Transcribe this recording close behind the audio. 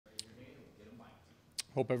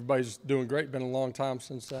Hope everybody's doing great. Been a long time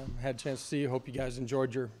since I had a chance to see you. Hope you guys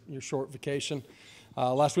enjoyed your short vacation.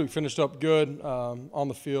 Last week finished up good on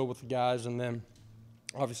the field with the guys, and then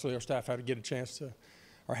obviously our staff had a chance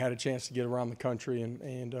to get around the country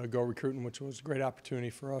and go recruiting, which was a great opportunity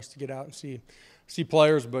for us to get out and see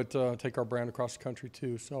players, but take our brand across the country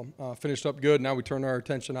too. So finished up good. Now we turn our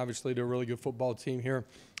attention obviously to a really good football team here.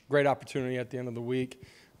 Great opportunity at the end of the week.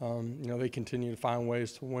 They continue to find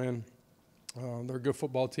ways to win. They're a good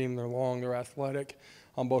football team. They're long, they're athletic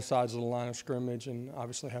on both sides of the line of scrimmage, and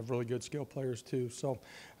obviously have really good skill players too. So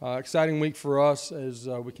exciting week for us as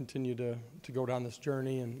we continue to go down this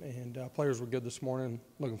journey, and players were good this morning.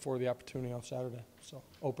 Looking forward to the opportunity on Saturday. So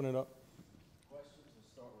open it up. Questions,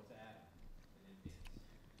 we'll start with Adam.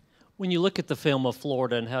 When you look at the film of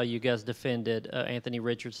Florida and how you guys defended Anthony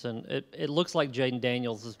Richardson, it looks like Jaden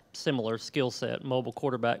Daniels is similar skill set, mobile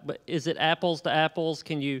quarterback. But is it apples to apples?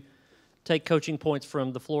 Can you take coaching points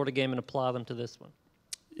from the Florida game and apply them to this one?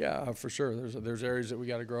 Yeah, for sure. There's areas that we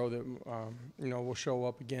got to grow that will show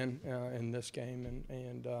up again in this game,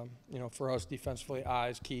 and for us defensively,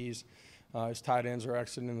 eyes, keys, as tight ends are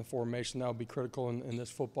exiting in the formation, that'll be critical in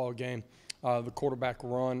this football game. The quarterback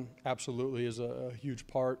run absolutely is a huge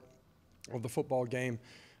part of the football game,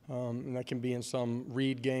 and that can be in some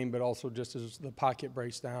read game, but also just as the pocket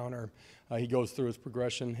breaks down or he goes through his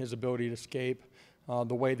progression, his ability to escape.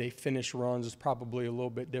 The way they finish runs is probably a little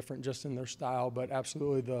bit different just in their style, but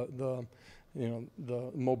absolutely the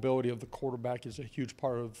mobility of the quarterback is a huge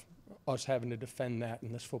part of us having to defend that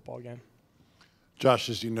in this football game. Josh,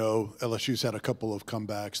 as you know, LSU's had a couple of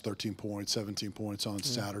comebacks, 13 points, 17 points on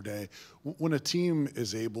Saturday. When a team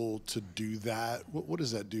is able to do that, what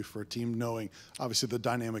does that do for a team, knowing obviously the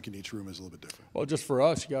dynamic in each room is a little bit different? Well, just for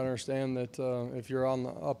us, you got to understand that if you're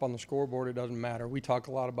up on the scoreboard, it doesn't matter. We talk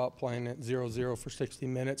a lot about playing at 0-0 for 60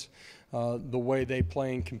 minutes. The way they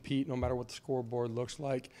play and compete, no matter what the scoreboard looks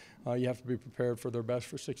like, you have to be prepared for their best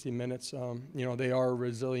for 60 minutes. They are a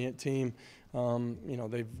resilient team.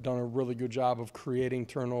 They've done a really good job of creating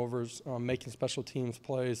turnovers, making special teams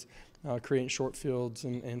plays, creating short fields,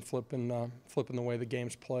 and flipping the way the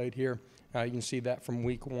game's played here. You can see that from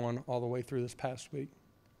week one all the way through this past week.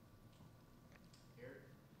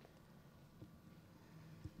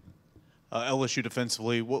 LSU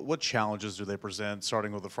defensively, what challenges do they present,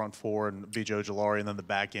 starting with the front four and B.J. Ojulari, and then the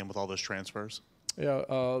back end with all those transfers? Yeah,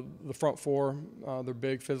 the front four, they're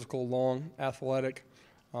big, physical, long, athletic.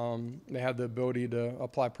 They have the ability to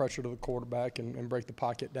apply pressure to the quarterback and break the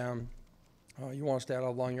pocket down. You want to stay out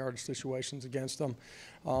of long yardage situations against them.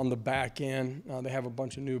 On the back end, they have a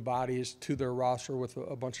bunch of new bodies to their roster with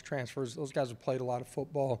a bunch of transfers. Those guys have played a lot of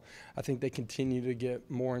football. I think they continue to get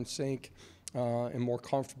more in sync and more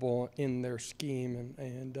comfortable in their scheme.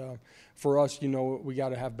 And for us, we got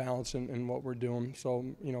to have balance in what we're doing. So,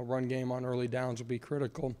 run game on early downs will be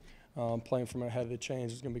critical. Playing from ahead of the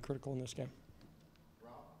chains is going to be critical in this game.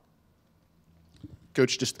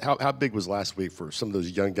 Coach, just how big was last week for some of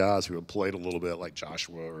those young guys who have played a little bit, like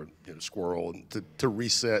Joshua or Squirrel, and to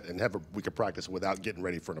reset and have a week of practice without getting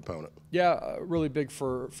ready for an opponent? Yeah, really big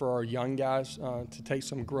for our young guys to take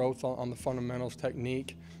some growth on the fundamentals,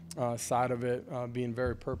 technique side of it, being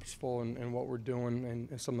very purposeful in what we're doing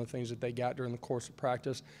and some of the things that they got during the course of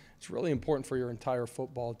practice. It's really important for your entire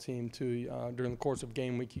football team too. During the course of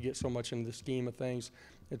game week, you get so much into the scheme of things.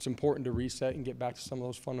 It's important to reset and get back to some of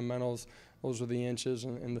those fundamentals. Those are the inches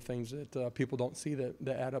and the things that people don't see that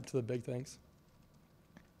add up to the big things.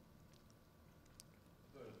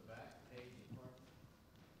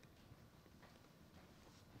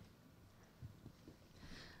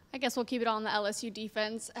 I guess we'll keep it on the LSU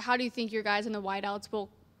defense. How do you think your guys in the wideouts will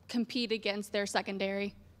compete against their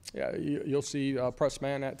secondary? Yeah, you'll see press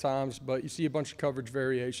man at times, but you see a bunch of coverage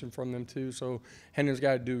variation from them too. So Hendon's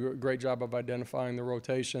got to do a great job of identifying the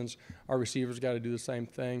rotations. Our receivers got to do the same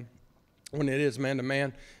thing. When it is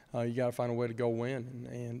man-to-man, you got to find a way to go win.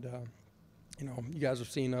 And you guys have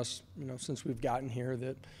seen us, since we've gotten here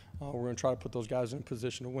that we're going to try to put those guys in a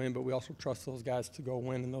position to win, but we also trust those guys to go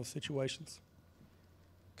win in those situations.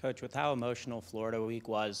 Coach, with how emotional Florida week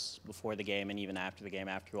was before the game and even after the game,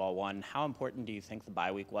 after you all won, how important do you think the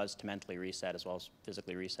bye week was to mentally reset as well as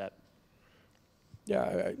physically reset?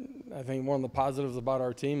 Yeah, I think one of the positives about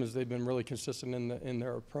our team is they've been really consistent in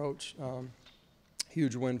their approach.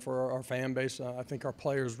 Huge win for our fan base. I think our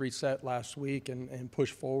players reset last week and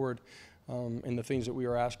pushed forward in the things that we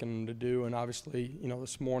were asking them to do. And obviously,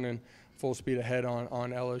 this morning, full speed ahead on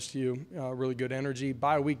LSU. Really good energy.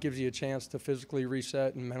 Bye week gives you a chance to physically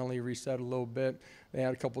reset and mentally reset a little bit. They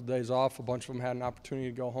had a couple of days off. A bunch of them had an opportunity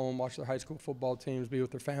to go home, watch their high school football teams, be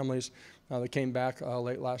with their families. They came back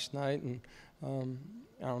late last night and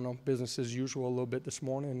I don't know, business as usual a little bit this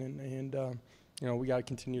morning, and you know, we got to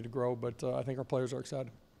continue to grow, but I think our players are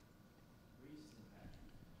excited.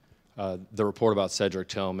 The report about Cedric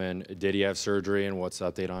Tillman, did he have surgery, and what's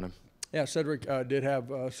the update on him? Yeah, Cedric did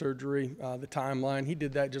have surgery. The timeline, he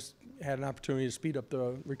did that, just had an opportunity to speed up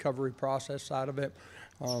the recovery process side of it.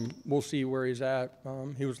 We'll see where he's at.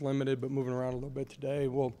 He was limited, but moving around a little bit today.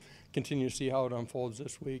 We'll continue to see how it unfolds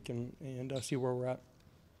this week and see where we're at.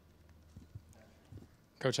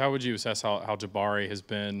 Coach, how would you assess how Jabari has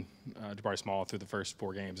been, Jabari Small, through the first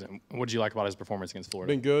 4 games? And what did you like about his performance against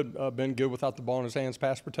Florida? Been good without the ball in his hands,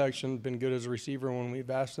 pass protection. Been good as a receiver when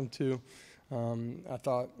we've asked him to. I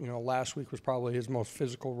thought, you know, last week was probably his most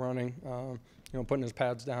physical running. You know, putting his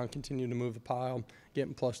pads down, continuing to move the pile,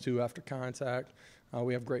 getting +2 after contact.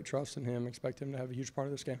 We have great trust in him. Expect him to have a huge part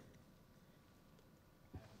of this game.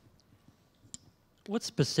 What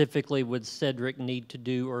specifically would Cedric need to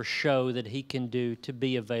do or show that he can do to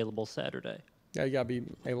be available Saturday? Yeah, you got to be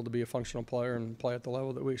able to be a functional player and play at the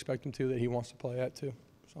level that we expect him to, that he wants to play at too.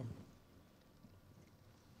 So.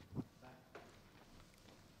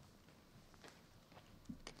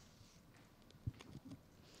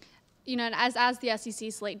 You know, and as the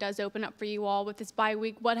SEC slate does open up for you all with this bye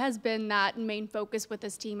week, what has been that main focus with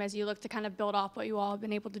this team as you look to kind of build off what you all have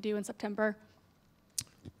been able to do in September?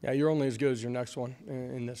 Yeah, you're only as good as your next one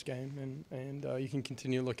in this game, and you can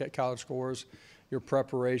continue to look at college scores, your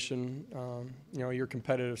preparation, you know, your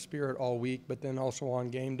competitive spirit all week, but then also on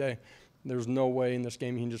game day. There's no way in this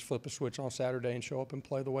game you can just flip a switch on Saturday and show up and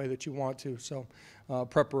play the way that you want to. So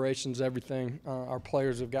preparation's everything. Our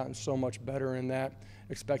players have gotten so much better in that.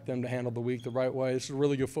 Expect them to handle the week the right way. This is a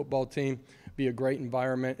really good football team, be a great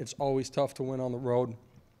environment. It's always tough to win on the road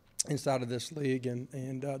inside of this league, and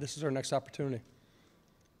this is our next opportunity.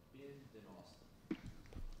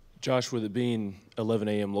 Josh, with it being 11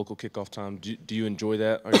 a.m. local kickoff time, do you enjoy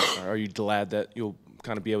that? Are you glad that you'll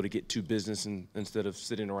kind of be able to get to business instead of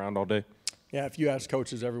sitting around all day? Yeah, if you ask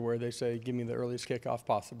coaches everywhere, they say, give me the earliest kickoff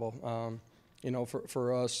possible. You know,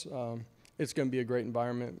 for us, it's going to be a great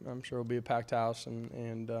environment. I'm sure it'll be a packed house,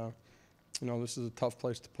 and you know, this is a tough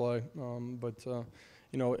place to play. But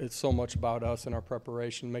you know, it's so much about us and our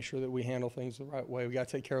preparation, make sure that we handle things the right way. We got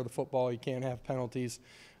to take care of the football. You can't have penalties.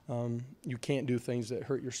 You can't do things that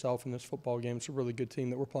hurt yourself in this football game. It's a really good team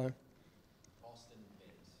that we're playing.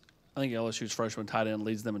 I think LSU's freshman tight end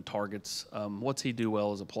leads them in targets. What's he do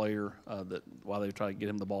well as a player that while they try to get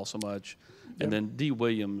him the ball so much? And then D.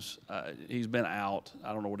 Williams, he's been out.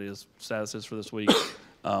 I don't know what his status is for this week.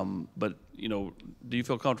 But, you know, do you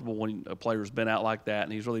feel comfortable when a player's been out like that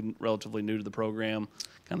and he's really relatively new to the program,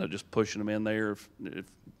 kind of just pushing them in there if you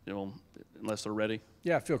know, unless they're ready?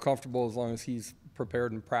 Yeah, I feel comfortable as long as he's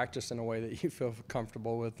prepared and practiced in a way that you feel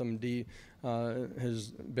comfortable with him. D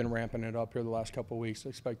has been ramping it up here the last couple of weeks.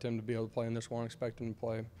 Expect him to be able to play in this one. Expect him to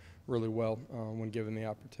play really well when given the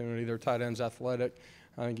opportunity. Their tight end's athletic.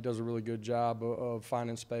 I think he does a really good job of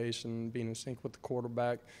finding space and being in sync with the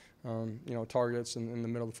quarterback. You know, targets in the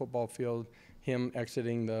middle of the football field. Him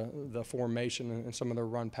exiting the formation and some of their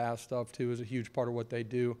run pass stuff too is a huge part of what they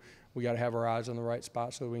do. We got to have our eyes on the right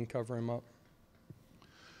spot so we can cover him up.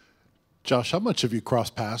 Josh, how much have you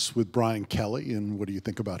crossed paths with Brian Kelly, and what do you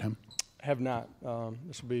think about him? Have not.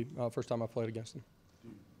 This will be the first time I played against him.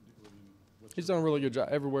 He's done a really good job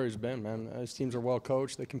everywhere he's been, man. His teams are well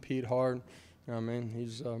coached. They compete hard. You know what I mean? He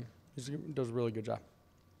does a really good job.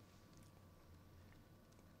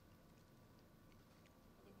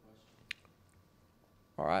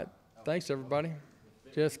 All right. Thanks, everybody.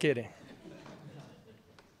 Just kidding.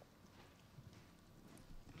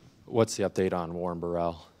 What's the update on Warren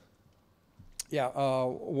Burrell? Yeah,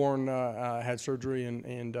 Warren had surgery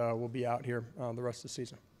and will be out here the rest of the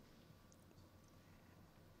season.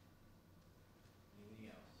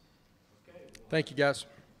 Thank you, guys.